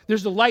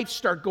 there's the lights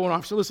start going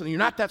off. So listen, you're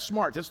not that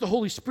smart. That's the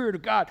Holy Spirit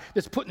of God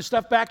that's putting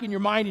stuff back in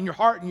your mind, in your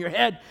heart, in your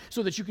head,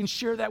 so that you can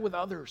share that with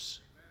others.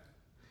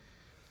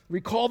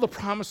 Recall the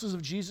promises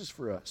of Jesus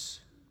for us.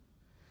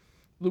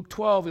 Luke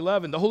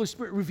 12:11, the Holy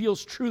Spirit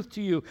reveals truth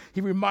to you.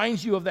 He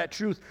reminds you of that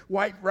truth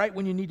right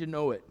when you need to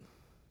know it.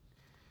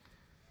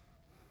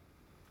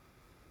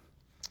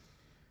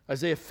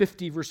 Isaiah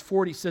 50, verse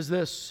 40 says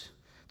this,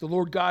 the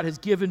Lord God has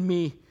given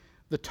me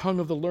the tongue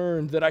of the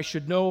learned, that I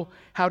should know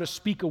how to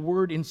speak a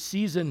word in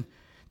season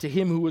to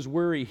him who is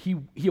weary.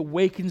 He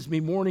awakens me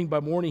morning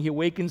by morning. He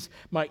awakens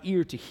my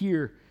ear to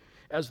hear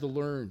as the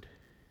learned.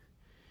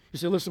 You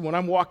say, listen, when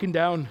I'm walking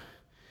down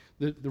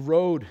the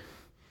road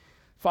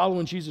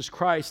following Jesus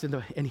Christ,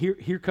 and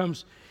here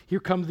comes here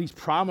come these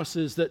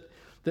promises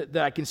that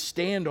I can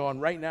stand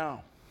on right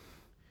now,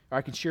 or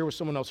I can share with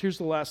someone else. Here's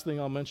the last thing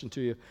I'll mention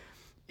to you.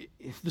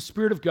 If the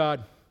Spirit of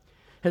God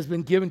has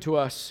been given to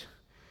us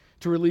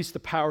to release the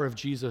power of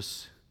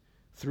Jesus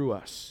through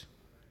us.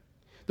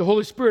 The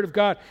Holy Spirit of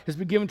God has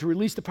been given to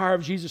release the power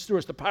of Jesus through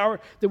us. The power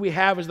that we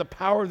have is the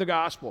power of the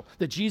gospel,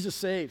 that Jesus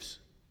saves.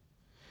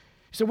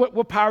 So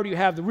what power do you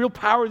have? The real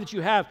power that you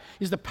have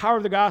is the power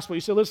of the gospel.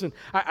 You say, listen,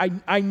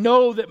 I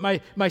know that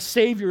my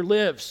Savior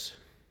lives.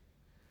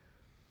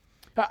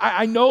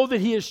 I know that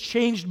He has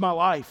changed my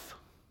life.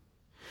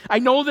 I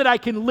know that I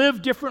can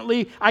live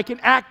differently, I can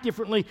act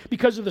differently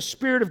because of the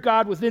Spirit of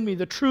God within me,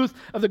 the truth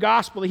of the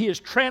gospel, that He has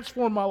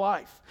transformed my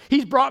life.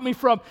 He's brought me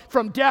from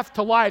death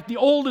to life. The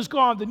old is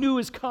gone, the new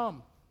has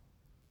come.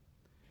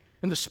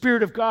 And the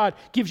Spirit of God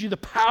gives you the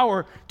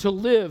power to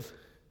live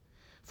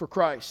for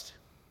Christ.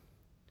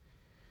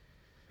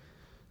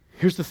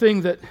 Here's the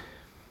thing that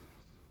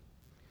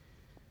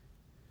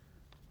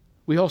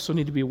we also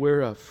need to be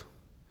aware of.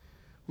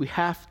 We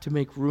have to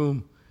make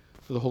room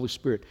for the Holy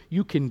Spirit.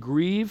 You can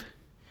grieve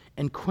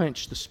and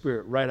quench the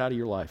Spirit right out of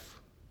your life.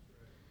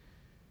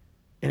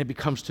 And it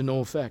becomes to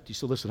no effect. You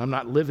say, listen, I'm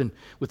not living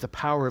with the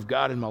power of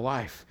God in my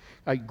life.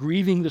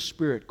 Grieving the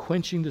Spirit,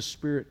 quenching the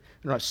Spirit.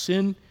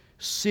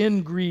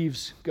 Sin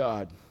grieves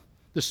God.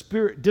 The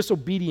Spirit,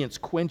 disobedience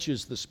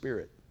quenches the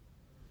Spirit.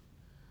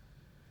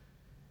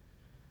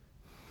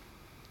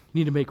 You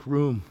need to make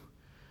room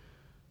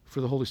for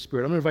the Holy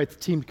Spirit. I'm going to invite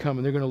the team to come,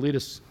 and they're going to lead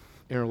us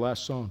in our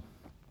last song.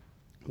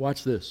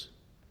 Watch this.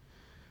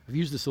 I've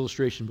used this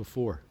illustration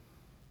before.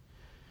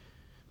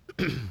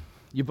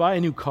 You buy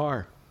a new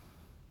car.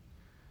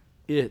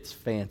 It's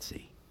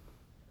fancy.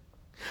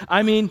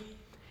 I mean,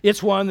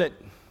 it's one that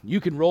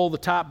you can roll the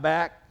top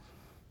back.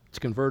 It's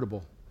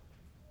convertible.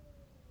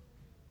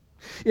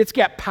 It's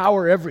got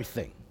power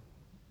everything.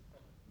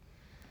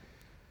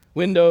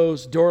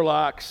 Windows, door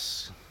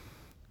locks.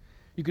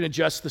 You can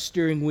adjust the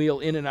steering wheel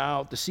in and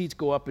out. The seats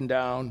go up and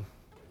down.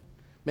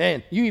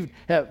 Man, you even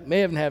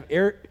may even have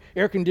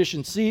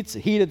air-conditioned seats,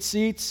 heated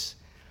seats.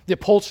 The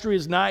upholstery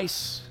is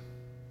nice.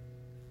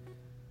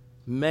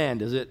 Man,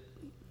 does it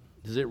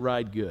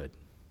ride good.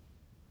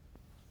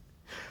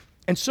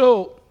 And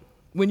so,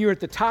 when you're at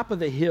the top of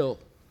the hill,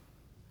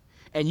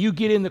 and you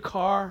get in the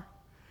car,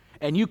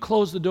 and you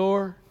close the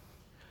door,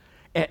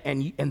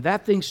 and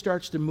that thing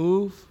starts to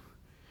move,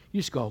 you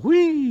just go,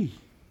 whee!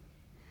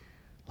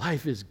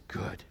 Life is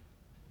good.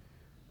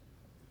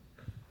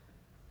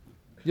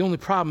 The only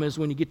problem is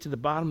when you get to the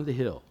bottom of the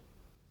hill.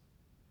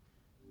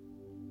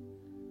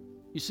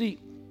 You see,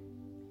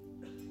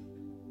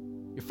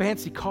 your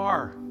fancy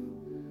car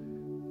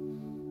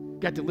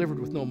got delivered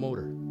with no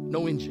motor,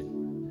 no engine.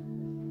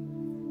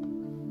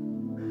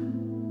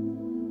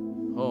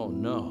 Oh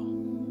no.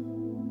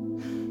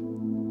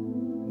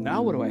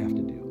 Now what do I have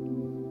to do?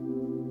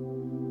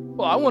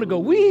 Well, I want to go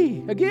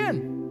wee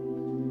again.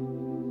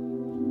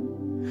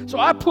 So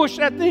I push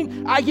that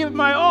thing, I give it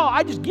my all,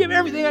 I just give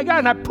everything I got,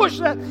 and I push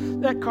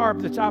that car up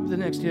to the top of the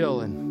next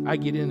hill, and I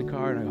get in the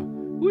car and I go,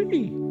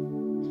 wee.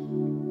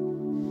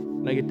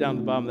 And I get down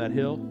to the bottom of that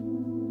hill.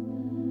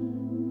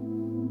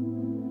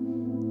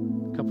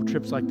 A couple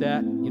trips like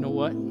that, you know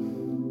what?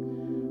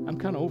 I'm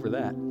kind of over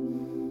that.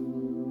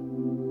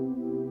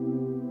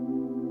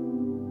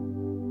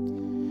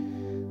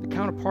 The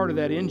counterpart of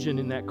that engine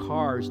in that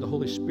car is the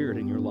Holy Spirit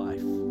in your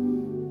life.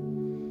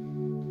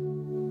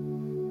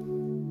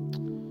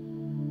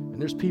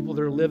 And there's people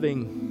that are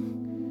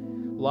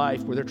living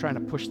life where they're trying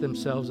to push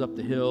themselves up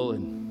the hill,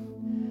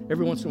 and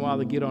every once in a while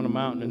they get on a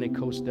mountain and they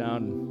coast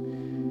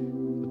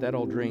down, but that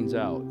all drains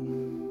out.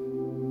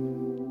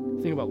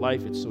 The thing about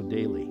life, it's so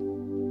daily.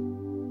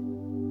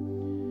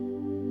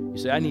 You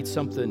say, I need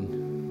something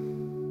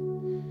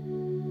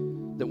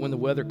that when the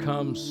weather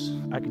comes,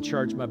 I can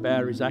charge my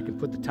batteries, I can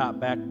put the top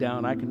back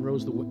down, I can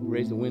raise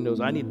the windows,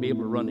 I need to be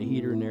able to run the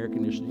heater and the air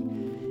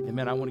conditioning, and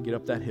man, I want to get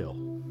up that hill.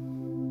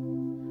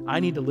 I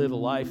need to live a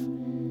life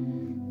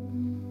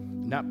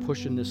not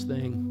pushing this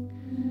thing.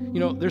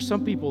 You know, there's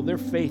some people, their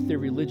faith, their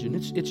religion,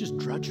 it's just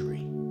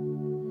drudgery.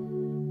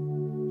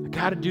 I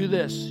got to do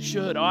this,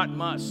 should, ought,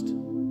 must.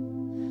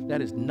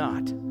 That is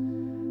not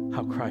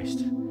how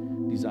Christ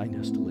designed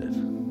us to live.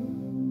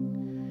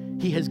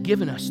 He has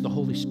given us the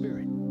Holy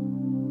Spirit.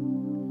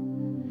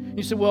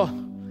 You say, well,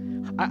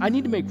 I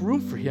need to make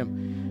room for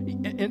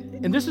Him.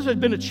 And this has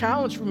been a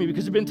challenge for me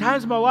because there have been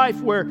times in my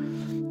life where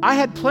I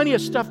had plenty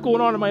of stuff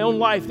going on in my own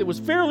life that was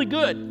fairly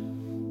good.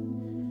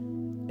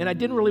 And I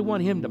didn't really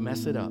want Him to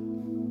mess it up.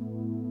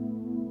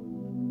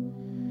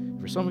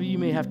 For some of you, you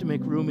may have to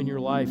make room in your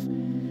life.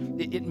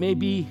 It may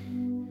be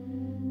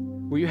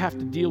where you have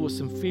to deal with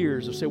some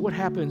fears or say, what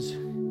happens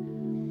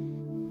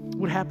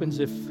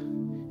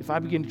if I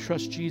begin to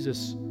trust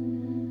Jesus?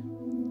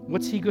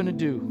 What's He going to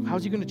do?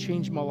 How's He going to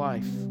change my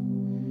life?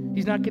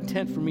 He's not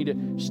content for me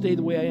to stay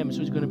the way I am, so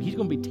He's going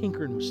to be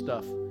tinkering with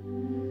stuff.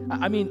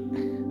 I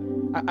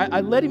mean,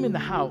 I let Him in the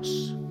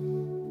house.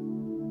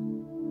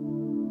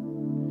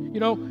 You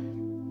know,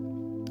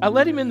 I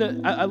let Him in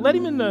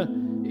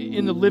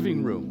the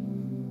living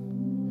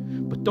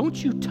room. but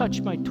don't you touch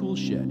my tool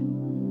shed.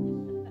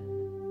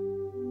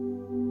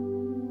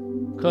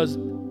 Because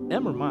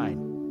them are mine.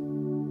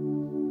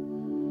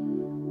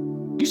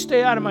 You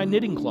stay out of my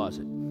knitting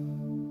closet.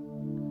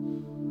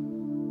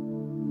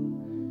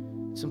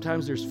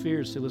 Sometimes there's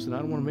fears. Say, listen, I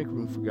don't want to make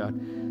room for God.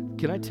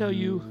 Can I tell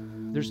you,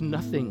 there's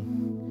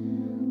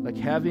nothing like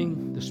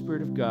having the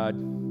Spirit of God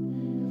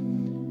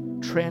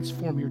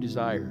transform your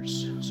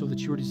desires so that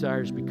your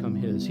desires become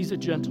His. He's a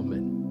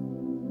gentleman,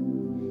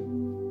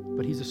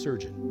 but He's a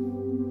surgeon.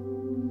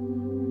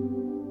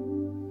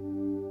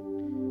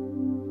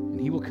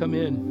 And He will come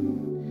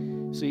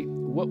in. See,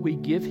 what we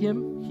give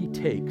Him, He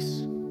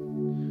takes.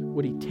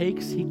 What He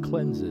takes, He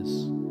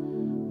cleanses.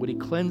 What He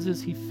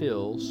cleanses, He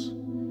fills.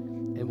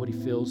 And what He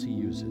fills, He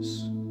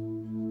uses.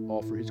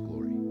 All for His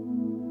glory.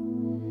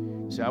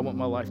 See, I want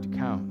my life to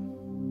count.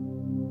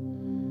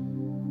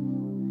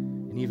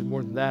 And even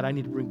more than that, I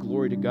need to bring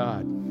glory to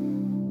God.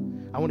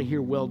 I want to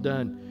hear, well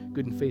done,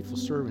 good and faithful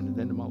servant at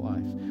the end of my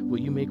life. Will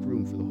you make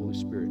room for the Holy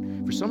Spirit?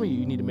 For some of you,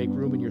 you need to make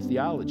room in your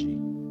theology.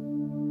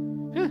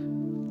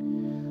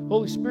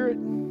 Holy Spirit,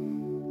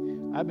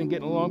 I've been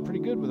getting along pretty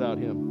good without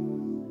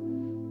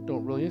Him.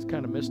 Don't really, it's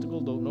kind of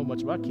mystical, don't know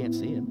much about, can't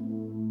see Him.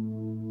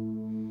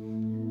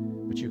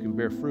 But you can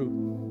bear fruit.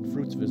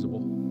 Fruit's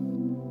visible.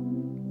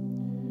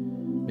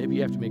 Maybe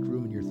you have to make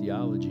room in your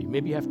theology.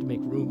 Maybe you have to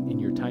make room in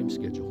your time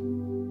schedule.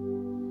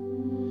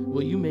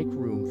 Will you make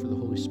room for the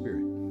Holy Spirit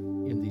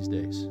in these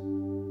days?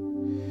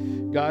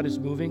 God is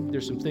moving.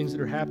 There's some things that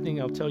are happening.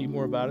 I'll tell you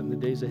more about it in the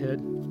days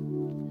ahead.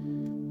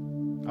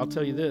 I'll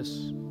tell you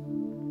this.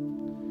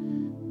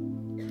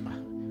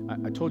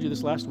 I told you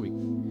this last week.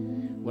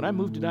 When I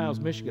moved to Niles,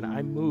 Michigan,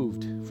 I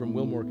moved from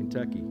Wilmore,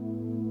 Kentucky.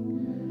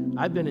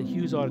 I've been in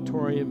Hughes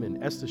Auditorium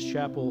and Estes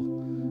Chapel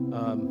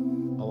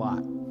a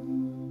lot.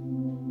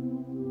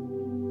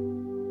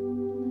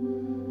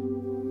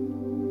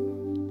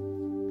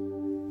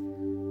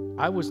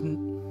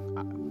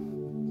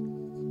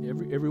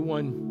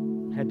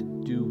 Everyone had to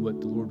do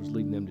what the Lord was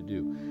leading them to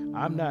do.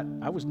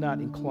 I was not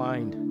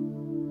inclined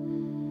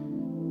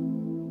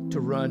to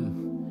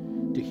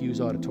run to Hughes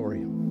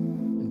Auditorium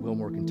in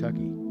Wilmore,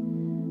 Kentucky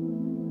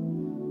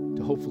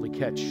to hopefully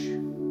catch a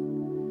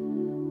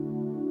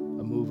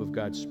move of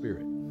God's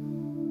Spirit.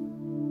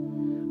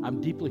 I'm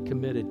deeply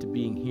committed to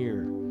being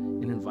here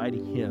and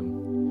inviting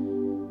Him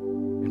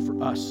and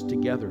for us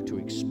together to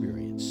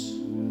experience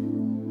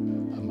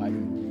a mighty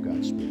move of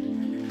God's Spirit.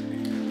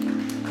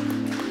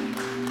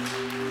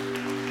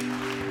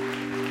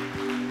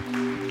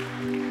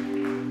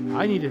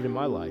 I need it in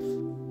my life.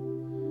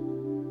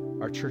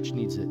 Our church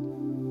needs it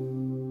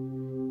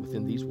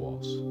within these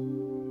walls.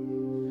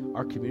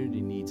 Our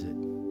community needs it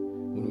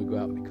when we go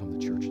out and become the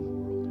church in the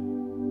world.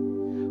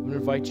 I'm going to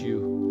invite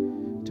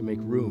you to make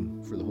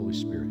room for the Holy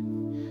Spirit.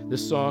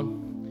 This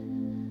song,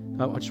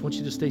 I just want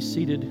you to stay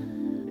seated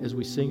as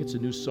we sing. It's a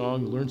new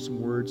song. Learn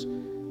some words.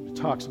 It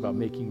talks about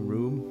making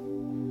room.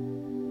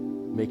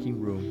 Making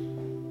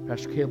room.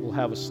 Pastor Caleb will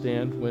have us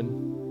stand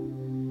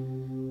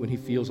when he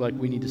feels like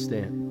we need to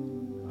stand.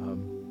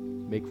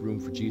 Make room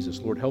for Jesus.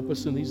 Lord, help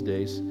us in these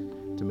days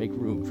to make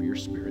room for your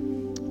Spirit.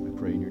 I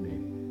pray in your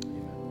name.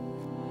 Amen.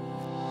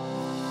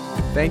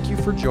 Thank you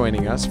for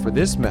joining us for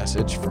this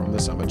message from the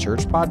Summit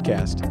Church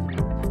podcast.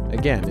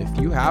 Again, if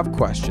you have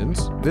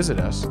questions,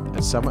 visit us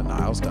at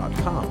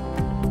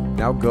summitniles.com.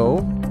 Now go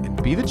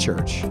and be the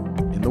church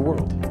in the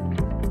world.